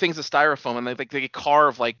big things of styrofoam and they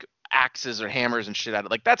carve like axes or hammers and shit out of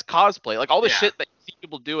it. Like that's cosplay. Like all the shit that you see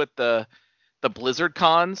people do at the Blizzard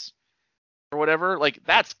cons or whatever. Like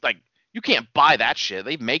that's like you can't buy that shit.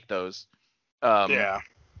 They make those. But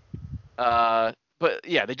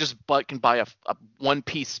yeah, they just can buy a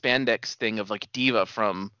one-piece spandex thing of like Diva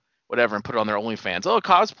from whatever and put it on their OnlyFans. Oh,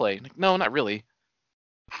 cosplay. Like, no, not really.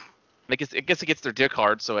 I guess it gets their dick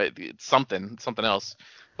hard, so it's something else.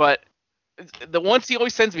 But the ones he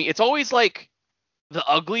always sends me, it's always like the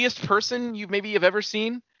ugliest person you've ever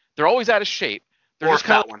seen. They're always out of shape. They're or just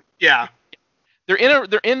kind of one. Yeah. They're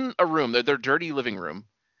in a room. Their dirty living room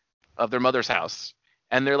of their mother's house.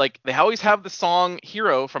 And they always have the song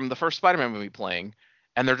Hero from the first Spider-Man movie playing.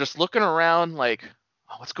 And they're just looking around like,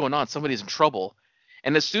 oh, what's going on? Somebody's in trouble.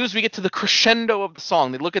 And as soon as we get to the crescendo of the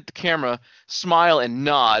song, they look at the camera, smile, and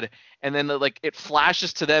nod. And then it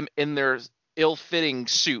flashes to them in their ill-fitting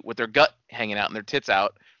suit with their gut hanging out and their tits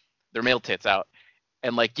out, their male tits out.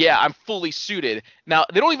 And yeah, I'm fully suited. Now,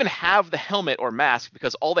 they don't even have the helmet or mask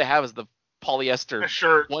because all they have is the polyester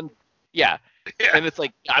shirt. One. Yeah. And it's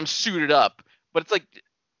like, I'm suited up. But it's like,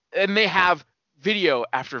 and they have video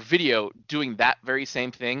after video doing that very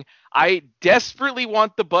same thing. I desperately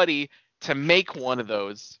want the buddy to make one of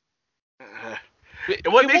those.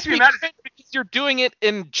 What makes me mad because you're doing it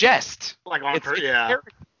in jest. Like on yeah.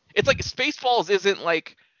 It's like Spaceballs isn't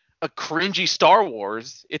like a cringy Star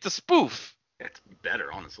Wars. It's a spoof. It's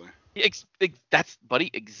better, honestly. That's, buddy,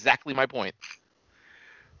 exactly my point.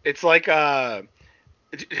 It's like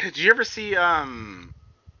did you ever see oh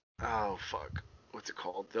fuck, what's it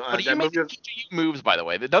called? But you That make movie. TGU moves, by the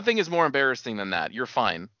way. Nothing is more embarrassing than that. You're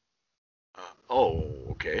fine. Oh,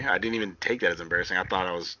 okay. I didn't even take that as embarrassing. I thought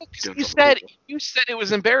I was doing You something said cool. you said it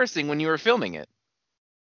was embarrassing when you were filming it.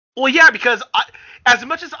 Well, yeah, because as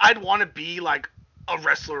much as I'd want to be like a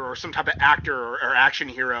wrestler or some type of actor or action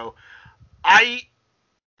hero, I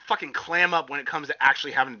fucking clam up when it comes to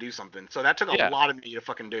actually having to do something. So that took a Yeah. lot of me to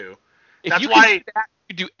fucking do. If That's you why. can do that,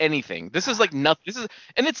 you can do anything. This is like nothing. This is,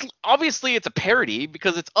 and it's obviously it's a parody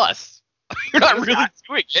because it's us. You're not Honestly, really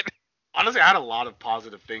doing it. Honestly, I had a lot of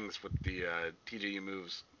positive things with the TJU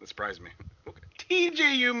moves that surprised me.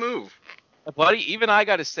 TJU move. Buddy, even I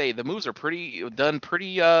got to say the moves are done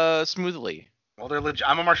pretty smoothly. Well, they're legit.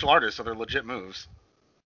 I'm a martial artist, so they're legit moves.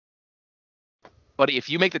 Buddy, if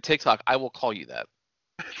you make the TikTok, I will call you that.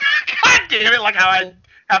 God damn it! Like how I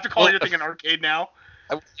have to call your thing an arcade now.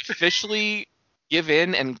 I will officially give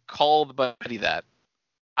in and call the buddy that.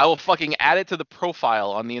 I will fucking add it to the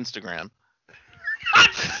profile on the Instagram.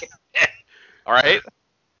 All right.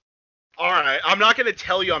 All right, I'm not gonna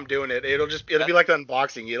tell you I'm doing it. It'll be like the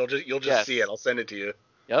unboxing. You'll just Yes. see it. I'll send it to you.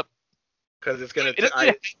 Yep. Because it's gonna. It doesn't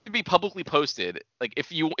have to be publicly posted. Like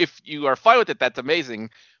if you are fine with it, that's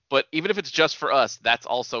amazing. But even if it's just for us, that's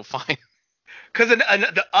also fine. Because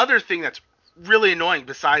the other thing that's really annoying,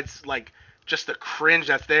 besides like just the cringe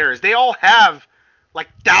that's there, is they all have like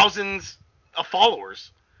thousands of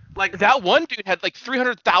followers. Like That one dude had like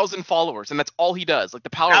 300,000 followers, and that's all he does. Like the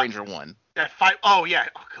Power That- Ranger one. that fight. Oh yeah.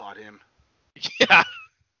 Oh god, him. Yeah,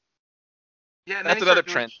 Yeah. And then that's he another started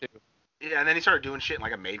doing- trend too. Yeah, and then he started doing shit in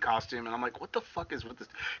like a maid costume, and I'm like, what the fuck is with this?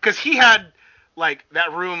 Because he had like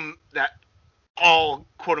that room that all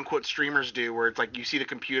quote unquote streamers do, where it's like you see the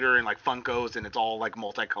computer and like Funkos, and it's all like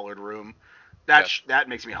multicolored room. That that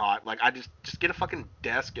makes me hot. Like I just get a fucking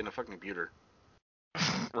desk and a fucking computer.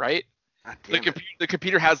 Right? God The damn it. the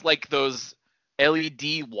computer has like those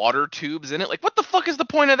LED water tubes in it. Like, what the fuck is the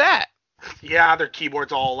point of that? Yeah, their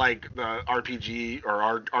keyboards all like the RPG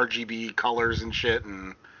or RGB colors and shit,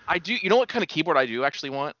 and I do. You know what kind of keyboard I do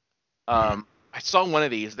actually want? I saw one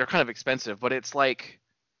of these. They're kind of expensive, but it's like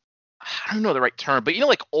I don't know the right term, but you know,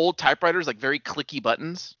 like old typewriters, like very clicky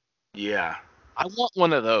buttons. yeah. I want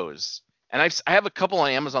one of those, and I have a couple on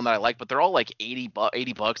Amazon that I like, but they're all like $80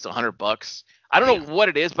 to $100. I don't know what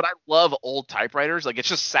it is, but I love old typewriters. Like it's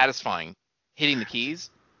just satisfying hitting the keys.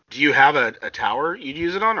 Do you have a tower you'd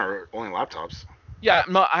use it on, or only laptops? Yeah,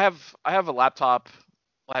 no, I have a laptop.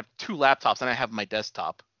 I have two laptops, and I have my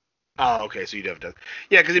desktop. Oh, okay, so you do have to.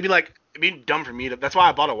 Yeah, because it'd be dumb for me to. That's why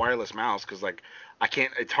I bought a wireless mouse, because like I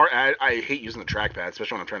can't. It's hard. I hate using the trackpad,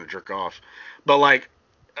 especially when I'm trying to jerk off. But like,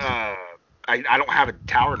 I don't have a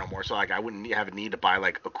tower no more, so like I wouldn't have a need to buy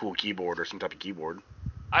like a cool keyboard or some type of keyboard.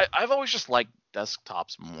 I've always just liked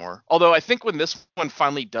desktops more. Although I think when this one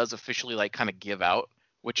finally does officially like kind of give out,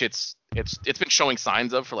 which it's been showing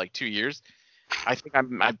signs of for like 2 years, I think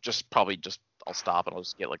I'm just probably just I'll stop and I'll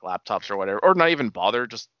just get like laptops or whatever, or not even bother,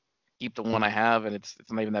 just keep the one I have, and it's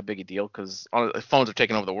not even that big a deal because phones are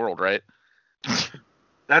taking over the world, right?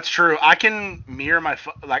 That's true. I can mirror my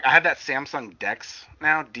like I have that Samsung Dex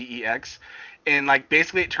now, DEX, and like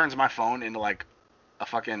basically it turns my phone into like a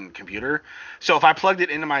fucking computer. So if I plugged it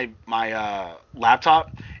into my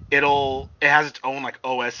laptop, it has its own like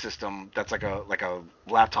OS system that's like a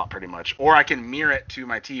laptop pretty much. Or I can mirror it to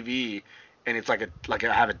my TV, and it's like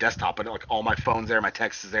I have a desktop, but like all my phone's there, my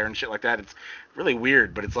text is there, and shit like that. It's really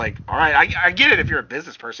weird, but it's like, all right, I get it. If you're a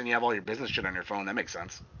business person, you have all your business shit on your phone. That makes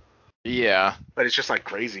sense. Yeah. But it's just like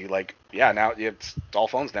crazy. Like, yeah, now it's all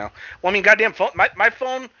phones now. Well, I mean, goddamn phone. My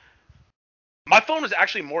phone was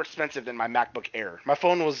actually more expensive than my MacBook Air. My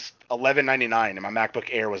phone was $11.99, and my MacBook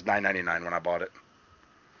Air was $9.99 when I bought it.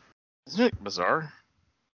 Isn't it bizarre?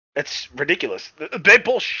 It's ridiculous. They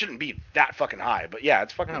both shouldn't be that fucking high, but yeah,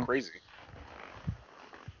 it's fucking No. crazy.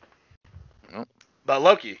 Nope. But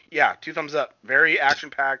Loki, yeah, 2 thumbs up. Very action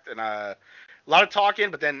packed and a lot of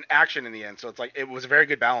talking, but then action in the end. So it's like it was a very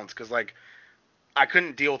good balance because like I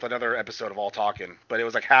couldn't deal with another episode of all talking, but it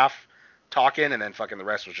was like half talking and then fucking the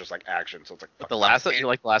rest was just like action. So it's like But the last you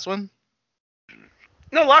like the last one?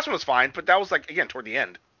 No, the last one was fine, but that was like again toward the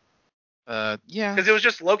end Yeah. because it was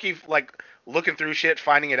just Loki like looking through shit,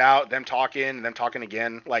 finding it out, them talking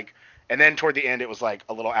again, like, and then toward the end it was like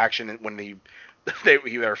a little action when they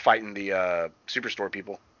were fighting the Superstore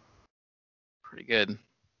people. Pretty good.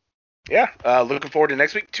 Yeah, looking forward to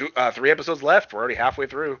next week. 3 episodes left. We're already halfway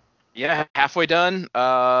through. Yeah, halfway done.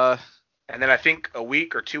 And then I think a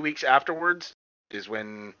week or 2 weeks afterwards is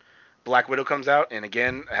when Black Widow comes out. And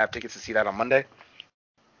again, I have tickets to see that on Monday.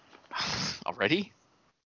 Already?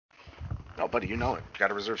 Oh, buddy, you know it. Got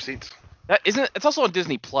to reserve seats. That isn't. It's also on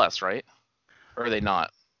Disney Plus, right? Or are they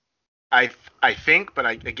not? I think, but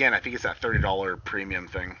I think it's that $30 premium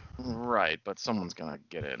thing. Right, but someone's gonna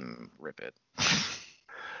get it and rip it.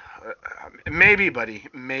 Maybe, buddy,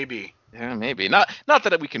 maybe. Yeah, maybe. Not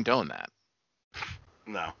that we condone that.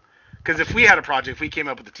 No, because if we had a project, if we came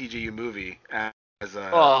up with the TGU movie as a,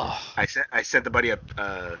 Oh, I sent the buddy a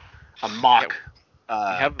mock we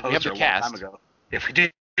have poster the a long cast. time ago. If we do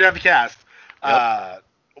have the cast,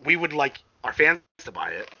 we would like our fans to buy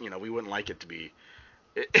it. You know, we wouldn't like it to be.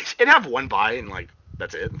 It'd have one buy and like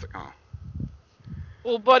that's it. It's like, oh.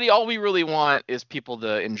 Well, buddy, all we really want is people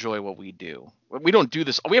to enjoy what we do. We don't do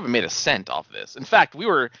this. We haven't made a cent off this. In fact, we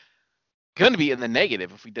were going to be in the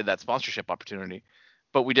negative if we did that sponsorship opportunity,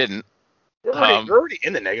 but we didn't. We're already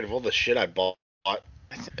in the negative. All the shit I bought.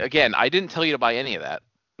 Again, I didn't tell you to buy any of that.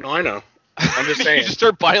 No, I know. I'm just saying. You just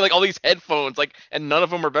start buying like all these headphones, like, and none of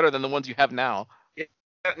them are better than the ones you have now.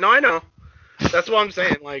 No, I know. That's what I'm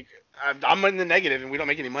saying. Like, I'm in the negative, and we don't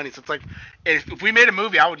make any money. So it's like, if we made a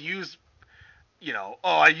movie, I would use, you know,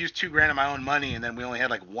 I used $2,000 of my own money, and then we only had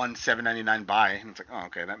like one $7.99 buy, and it's like, oh,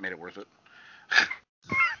 okay, that made it worth it.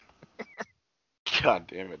 God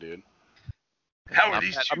damn it, dude. How are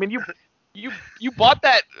these? I mean, you bought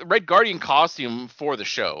that Red Guardian costume for the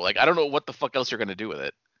show. Like, I don't know what the fuck else you're gonna do with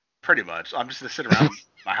it. Pretty much. I'm just gonna sit around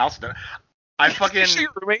my house. I fucking. Did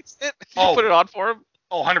your roommates it? Did you put it on for him?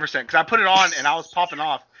 Oh, 100%. Because I put it on and I was popping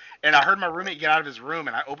off. And I heard my roommate get out of his room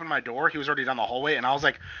and I opened my door. He was already down the hallway. And I was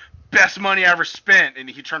like, best money I ever spent. And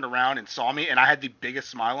he turned around and saw me. And I had the biggest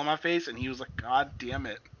smile on my face. And he was like, God damn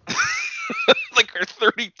it. Like, you're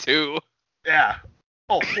 32. Yeah.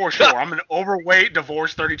 Oh, for sure. I'm an overweight,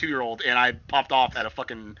 divorced 32-year-old. And I popped off at a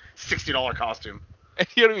fucking $60 costume. And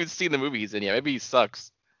you haven't even seen the movie he's in yet. Maybe he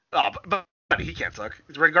sucks. Oh, but he can't suck.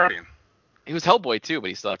 He's Red Guardian. He was Hellboy too, but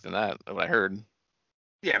he sucked in that. What I heard.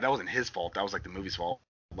 Yeah, that wasn't his fault. That was like the movie's fault.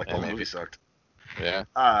 Like the whole maybe. movie sucked. Yeah.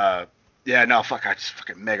 Yeah, no, fuck. I just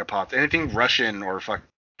fucking mega popped. Anything Russian or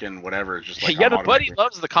fucking whatever is just like. Yeah, I'm the buddy automatically-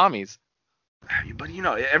 loves the commies. But you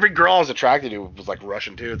know, every girl I was attracted to was like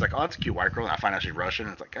Russian too. It's like, oh, that's a cute white girl, and I find out she's Russian,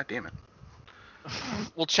 and it's like, God damn it.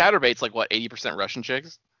 Well, Chatterbait's like what, 80% Russian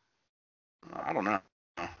chicks? I don't know.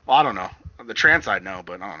 Well, I don't know. The trans side, no,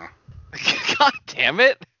 but I don't know. God damn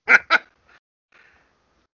it!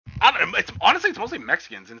 I don't know. Honestly, it's mostly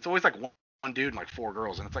Mexicans, and it's always like one dude and like 4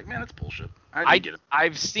 girls, and it's like, man, that's bullshit. I get it.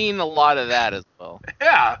 I've seen a lot of that as well.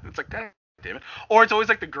 Yeah, it's like, God damn it. Or it's always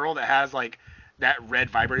like the girl that has like that red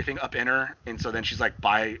vibrating thing up in her, and so then she's like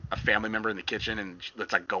by a family member in the kitchen, and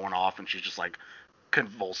it's like going off, and she's just like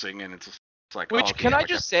convulsing, and it's like. Which, oh, okay, can I like,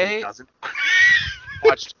 just that say, doesn't.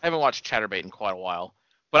 I haven't watched Chatterbait in quite a while,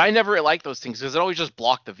 but I never liked those things because it always just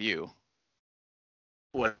blocked the view.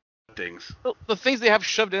 What things? The things they have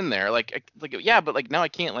shoved in there, like yeah, but like now I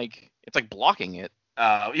can't, like, it's like blocking it.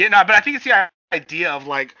 Yeah, no, but I think it's the idea of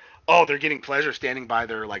like, oh, they're getting pleasure standing by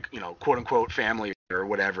their, like, you know, quote unquote family or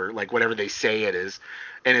whatever, like whatever they say it is,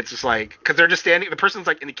 and it's just like, because they're just standing, the person's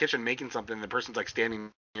like in the kitchen making something, and the person's like standing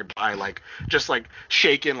nearby, like just like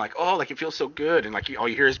shaking, like, oh, like it feels so good, and like all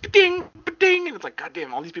you hear is ding, ding, and it's like, God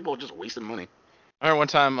damn, all these people are just wasting money. I remember one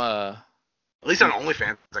time, At least on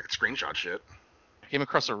OnlyFans, I could screenshot shit. I came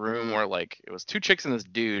across a room where like it was 2 chicks and this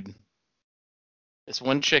dude. This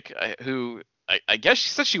one chick who I guess she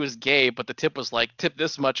said she was gay, but the tip was like, tip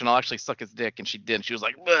this much and I'll actually suck his dick, and she did. She was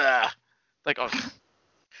like, bleh. Like, oh,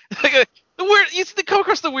 like the weird. You come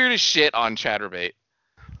across the weirdest shit on Chatterbait.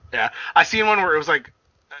 Yeah, I seen one where it was like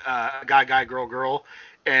guy, girl,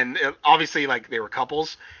 and obviously like they were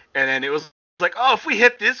couples, and then it was like, oh, if we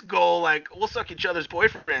hit this goal, like we'll suck each other's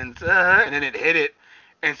boyfriends, and then it hit it,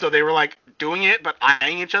 and so they were like doing it but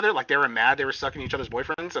eyeing each other, like they were mad they were sucking each other's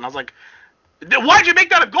boyfriends, and I was like, why'd you make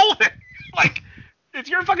that a goal then? Like, it's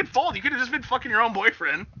your fucking fault. You could have just been fucking your own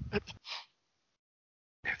boyfriend.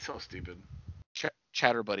 It's so stupid.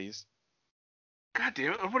 Chatter buddies. God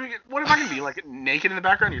damn it! What if I can be like naked in the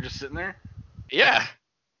background? You're just sitting there. Yeah.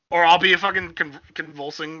 Or I'll be a fucking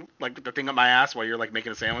convulsing like the thing up my ass while you're like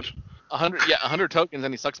making a sandwich. 100 tokens,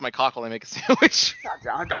 and he sucks my cock while I make a sandwich.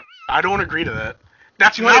 I don't agree to that.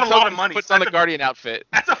 That's 200 not a lot of tokens, money. Puts on the Guardian outfit.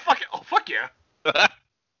 That's a fucking fuck yeah. But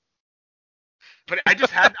I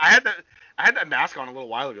had that mask on a little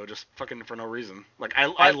while ago, just fucking for no reason. Like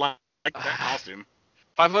I like that costume.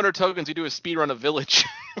 500 tokens, you do a speed run of Village.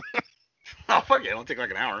 Oh fuck yeah! It'll take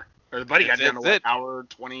like an hour. Or the buddy got down to That's it. hour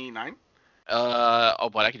 29. Oh,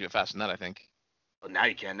 but I can do it faster than that, I think. Now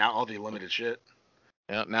you can. Now all the limited shit.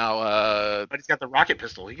 Yeah. Now, But he's got the rocket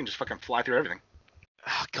pistol. He can just fucking fly through everything.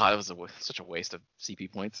 oh, God, it was such a waste of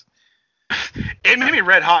CP points. It made me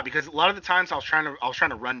red hot because a lot of the times I was trying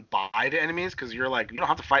to run by the enemies because you're like, you don't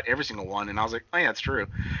have to fight every single one, and I was like, oh yeah, that's true.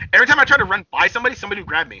 Every time I tried to run by somebody would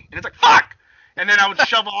grab me, and it's like, fuck. And then I would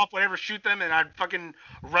shove off whatever, shoot them, and I'd fucking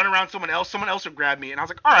run around someone else would grab me, and I was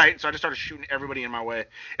like, all right. So I just started shooting everybody in my way,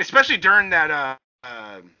 especially during that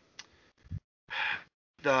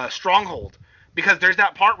the stronghold, because there's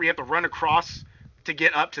that part where you have to run across to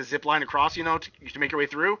get up to zip line across, to make your way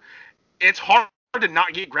through. It's hard to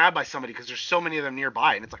not get grabbed by somebody because there's so many of them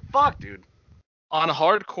nearby, and it's like, fuck, dude. On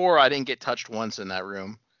hardcore, I didn't get touched once in that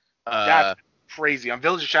room. That's crazy. On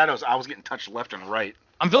Village of Shadows, I was getting touched left and right.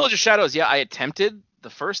 On Village of Shadows, yeah, I attempted the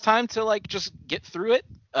first time to like just get through it,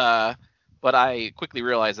 but I quickly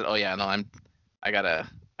realized that, oh yeah, no, I gotta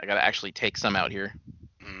actually take some out here.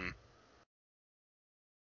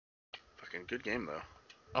 Fucking good game though.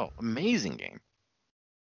 Oh, amazing game.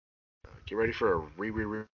 Get ready for a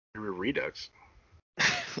Redux.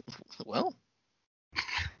 Well,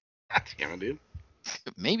 damn it, dude.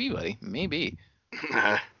 maybe, buddy, maybe.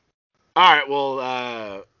 All right,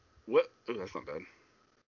 well, what? Ooh, that's not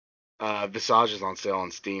bad. Visage is on sale on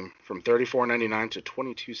Steam from $34.99 to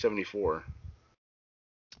 $22.74.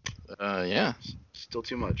 Yeah. Still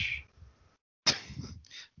too much.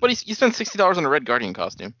 But you spent $60 on a Red Guardian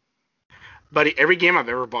costume. Buddy, every game I've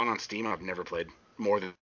ever bought on Steam, I've never played more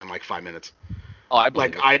than like 5 minutes. Oh, I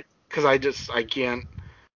believe it. Because I can't.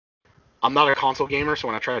 I'm not a console gamer, so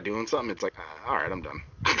when I try doing something, it's like, all right, I'm done.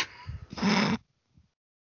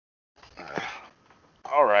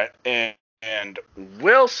 All right, and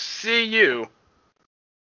we'll see you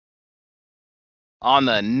on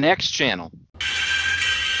the next channel.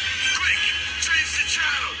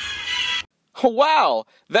 Wow,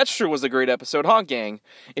 that sure was a great episode, huh, gang?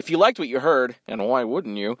 If you liked what you heard, and why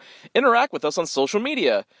wouldn't you, interact with us on social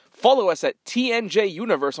media. Follow us at TNJ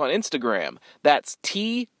Universe on Instagram. That's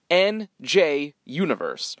TNJ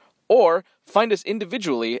Universe. Or find us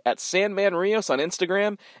individually at Sandman Rios on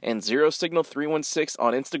Instagram and Zero Signal 316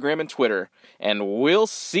 on Instagram and Twitter. And we'll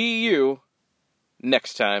see you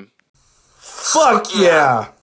next time. Fuck yeah!